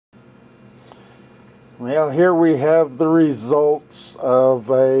Well, here we have the results of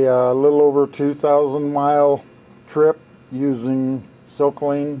a little over 2,000 mile trip using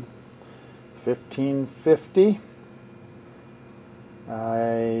Silkoline 1550.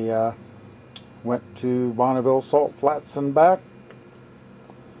 I went to Bonneville Salt Flats and back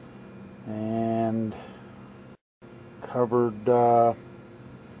and covered a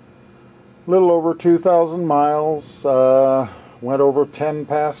little over 2,000 miles, went over 10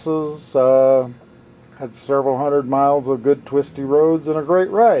 passes, had several hundred miles of good twisty roads and a great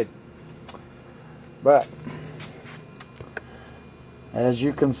ride. But as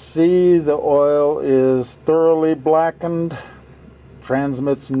you can see, the oil is thoroughly blackened,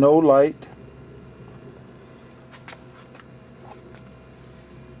 transmits no light.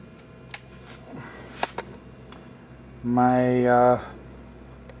 My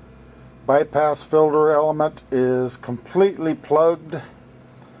bypass filter element is completely plugged.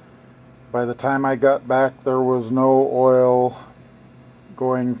 By the time I got back, there was no oil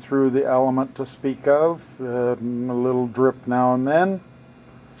going through the element to speak of. A little drip now and then.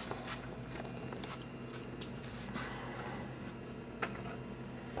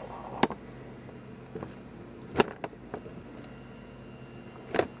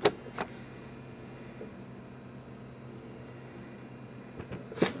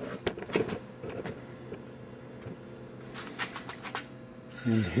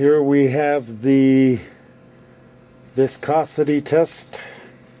 And here we have the viscosity test.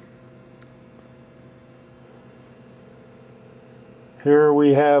 Here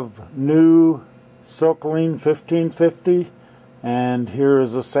we have new Silkoline 1550, and here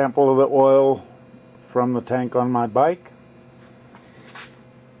is a sample of the oil from the tank on my bike.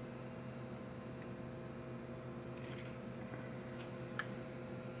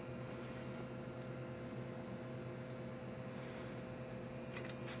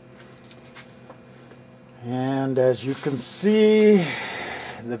 And as you can see,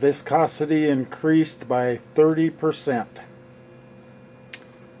 the viscosity increased by 30%.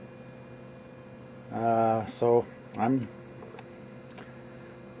 So I'm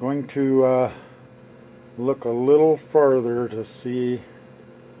going to look a little further to see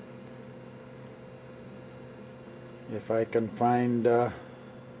if I can find a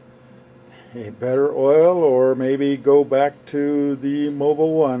better oil, or maybe go back to the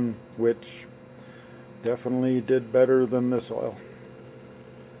Mobil 1, which definitely did better than this oil.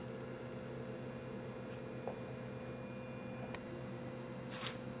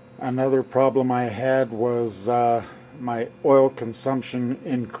 Another problem I had was my oil consumption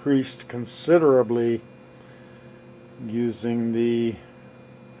increased considerably using the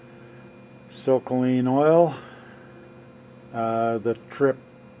Silkoline oil.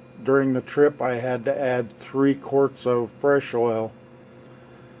 During the trip I had to add 3 quarts of fresh oil.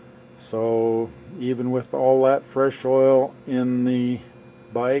 So even with all that fresh oil in the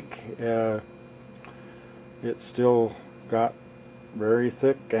bike, it still got very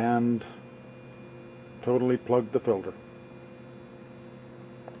thick and totally plugged the filter.